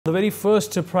The very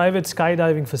first private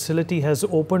skydiving facility has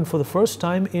opened for the first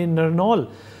time in Narnaul.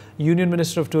 Union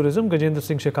Minister of Tourism Gajendra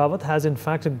Singh Shekhaat has in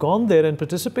fact gone there and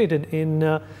participated in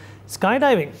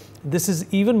skydiving. This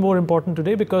is even more important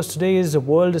today because today is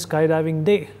World Skydiving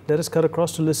Day. Let us cut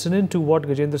across to listen in to what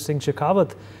Gajendra Singh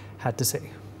Shekhaat had to say.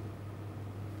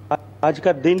 आज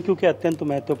का दिन क्योंकि अत्यंत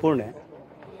महत्वपूर्ण है,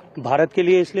 भारत के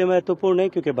लिए इसलिए महत्वपूर्ण है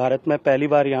क्योंकि भारत में पहली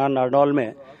बार यहाँ नारनौल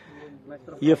में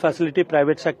ये फैसिलिटी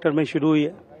प्राइवेट सेक्टर में शुरू हुई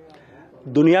है।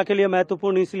 दुनिया के लिए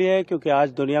महत्वपूर्ण इसलिए है क्योंकि आज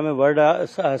दुनिया में वर्ल्ड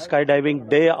स्काई डाइविंग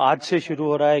डे आज से शुरू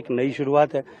हो रहा है, एक नई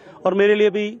शुरुआत है। और मेरे लिए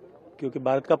भी क्योंकि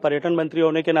भारत का पर्यटन मंत्री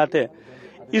होने के नाते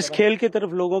इस खेल की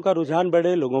तरफ लोगों का रुझान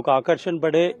बढ़े, लोगों का आकर्षण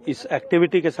बढ़े, इस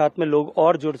एक्टिविटी के साथ में लोग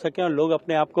और जुड़ सकें और लोग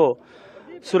अपने आप को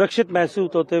सुरक्षित महसूस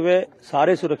होते हुए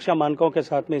सारे सुरक्षा मानकों के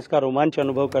साथ में इसका रोमांच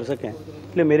अनुभव कर सकें,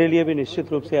 इसलिए मेरे लिए भी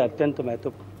निश्चित रूप से अत्यंत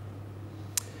महत्वपूर्ण।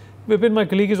 Vipin, my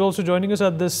colleague, is also joining us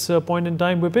at this point in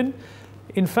time. Vipin,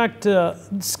 in fact,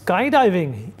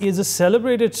 skydiving is a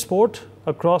celebrated sport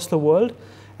across the world,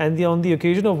 and on the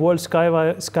occasion of World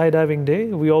Skydiving Day,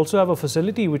 we also have a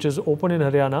facility which is open in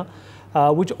Haryana,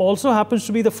 which also happens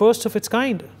to be the first of its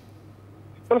kind.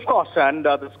 Well, of course, and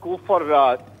the scope for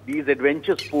these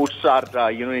adventure sports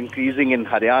are, increasing in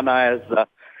Haryana as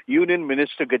Union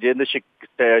Minister Gajendra Singh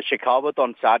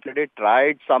on Saturday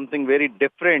tried something very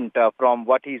different from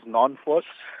what he's known for.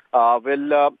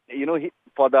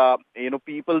 For the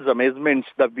people's amazements,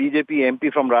 the BJP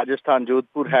MP from Rajasthan,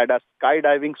 Jodhpur, had a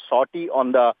skydiving sortie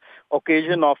on the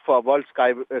occasion of World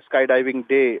Skydiving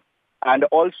Day, and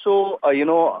also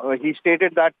he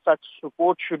stated that such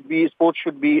sports should be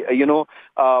in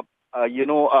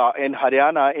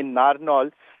Haryana, in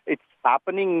Narnaul. It's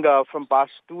happening from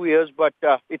past 2 years, but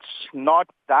it's not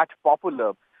that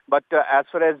popular. But as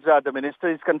far as the minister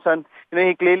is concerned,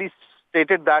 he clearly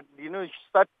stated that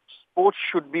such sports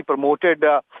should be promoted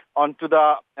onto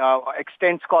the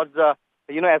extent, because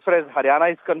as far as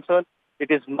Haryana is concerned, it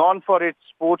is known for its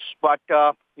sports, but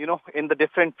in the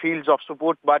different fields of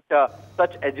sport, but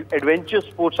such adventure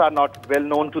sports are not well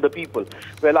known to the people.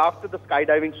 Well, after the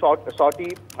skydiving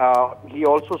sortie, he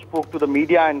also spoke to the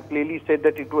media and clearly said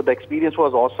that the experience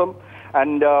was awesome,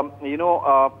 and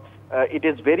it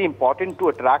is very important to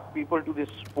attract people to this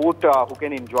sport who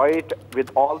can enjoy it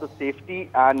with all the safety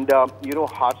and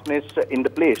harshness in the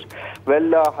place.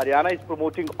 Well, Haryana is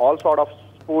promoting all sort of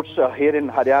sports here in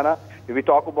Haryana. If we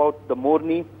talk about the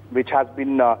Morni, which has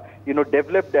been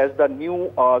developed as the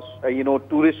new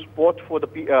tourist spot for the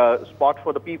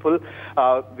people,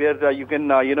 where you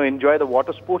can enjoy the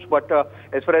water sports. But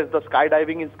as far as the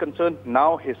skydiving is concerned,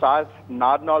 now Hisar,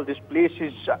 Narnaul, this place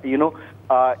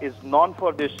is known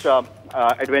for this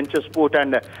adventure sport.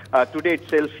 And today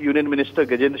itself, Union Minister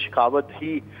Gajendra Singh,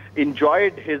 he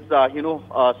enjoyed his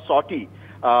sortie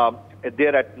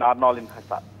there at Narnaul in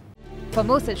Hisar. For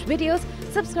more such videos,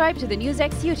 subscribe to the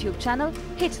NewsX YouTube channel,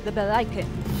 hit the bell icon.